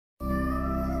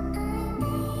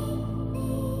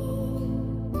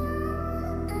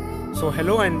So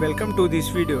hello and welcome to this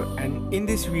video, and in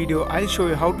this video I'll show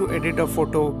you how to edit a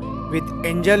photo with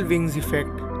angel wings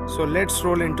effect. So let's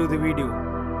roll into the video.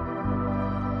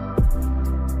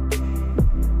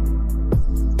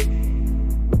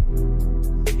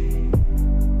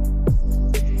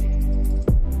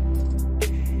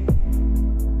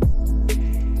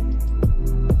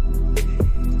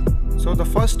 So the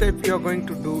first step you are going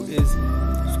to do is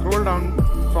scroll down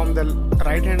from the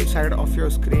right hand side of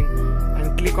your screen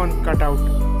and click on cutout.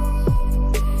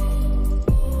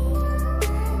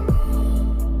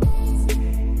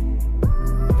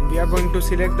 And we are going to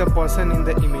select the person in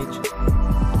the image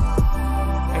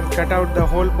and cut out the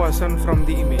whole person from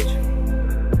the image.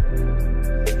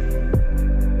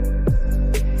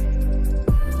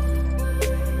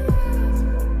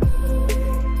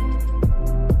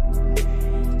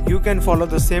 You can follow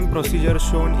the same procedure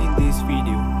shown in this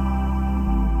video.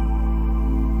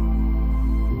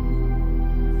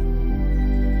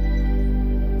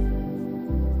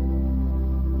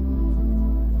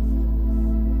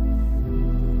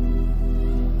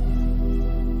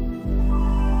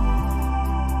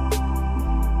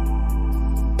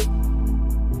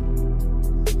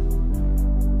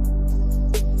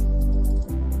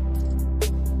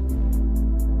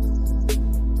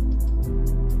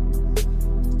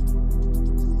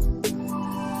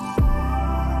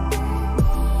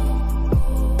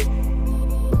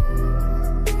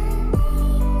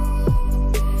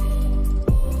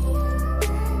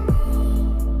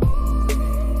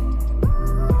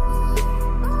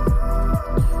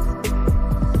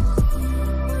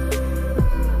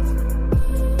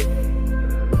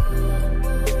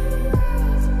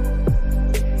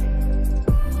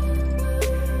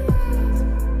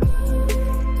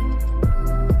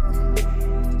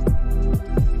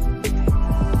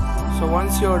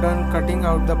 Once you are done cutting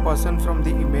out the person from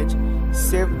the image,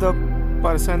 save the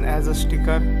person as a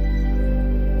sticker.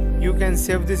 You can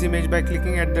save this image by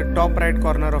clicking at the top right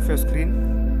corner of your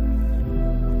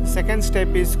screen. Second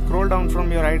step is scroll down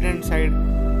from your right hand side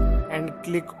and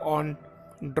click on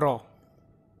draw.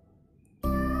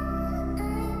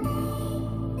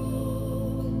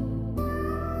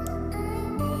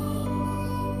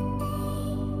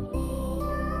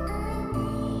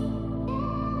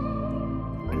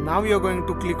 Now you are going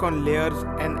to click on layers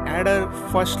and add a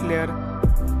first layer,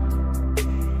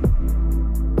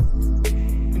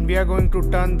 and we are going to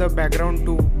turn the background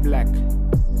to black.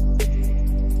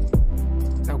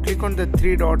 Now click on the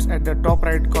three dots at the top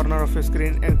right corner of your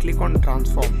screen and click on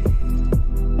transform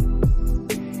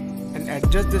and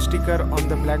adjust the sticker on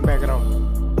the black background.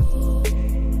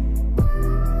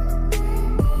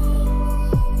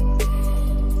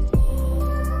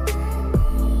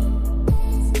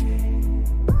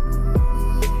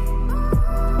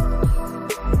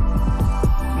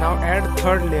 Now add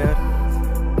third layer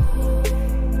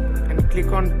and click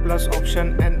on plus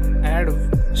option and add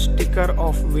sticker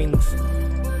of wings.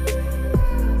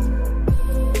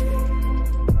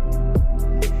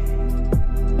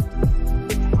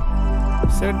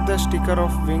 Set the sticker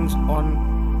of wings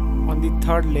on the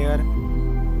third layer.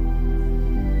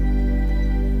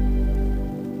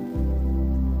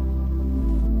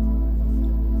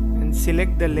 And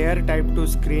select the layer type to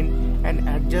screen and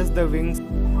adjust the wings.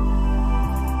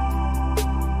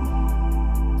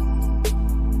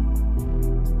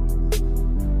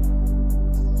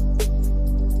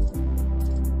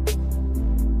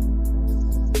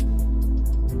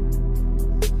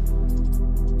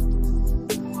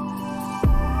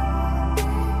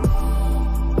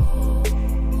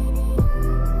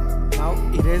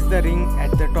 Erase the ring at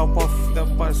the top of the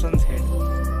person's head.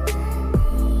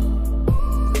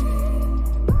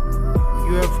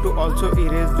 You have to also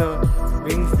erase the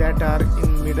wings that are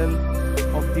in middle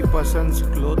of the person's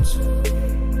clothes.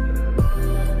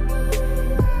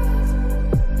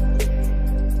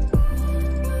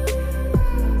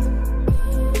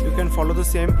 You can follow the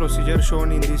same procedure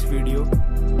shown in this video.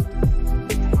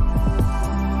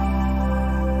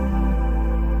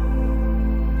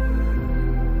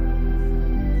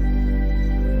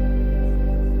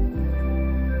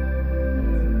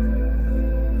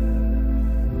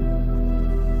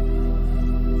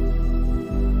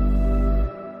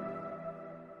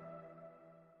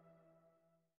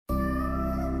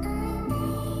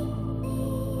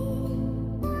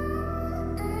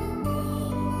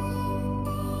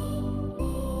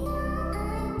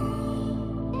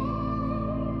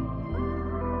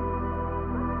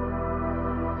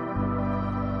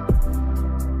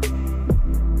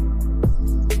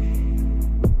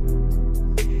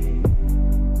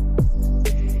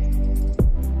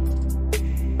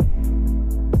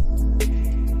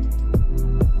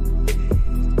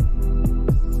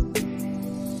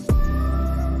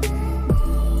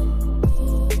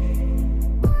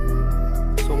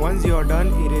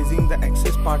 erasing the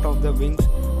excess part of the wings,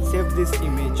 save this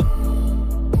image.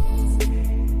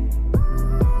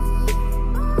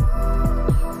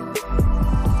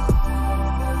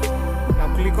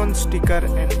 Now click on sticker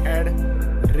and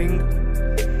add ring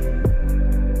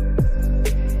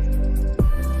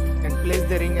and place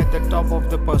the ring at the top of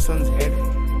the person's head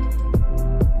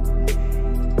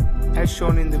as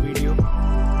shown in the video.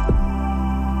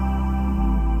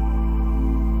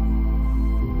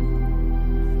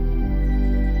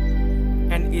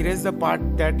 And erase the part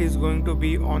that is going to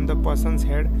be on the person's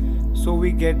head so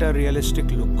we get a realistic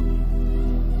look.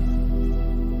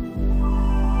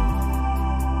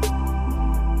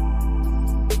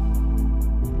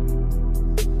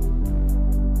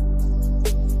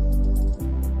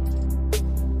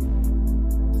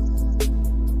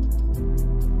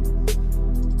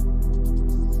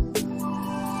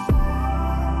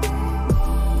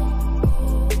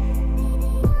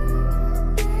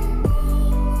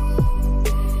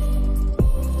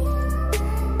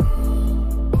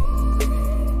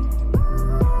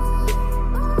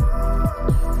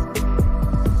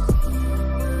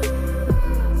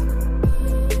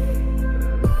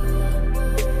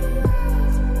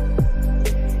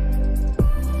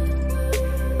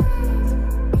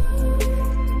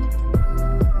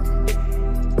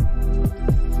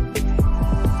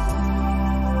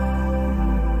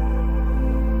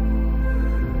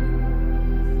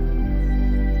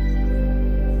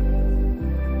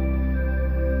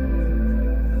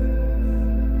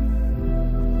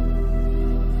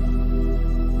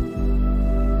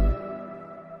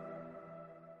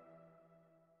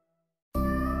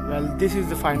 Well, this is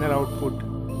the final output.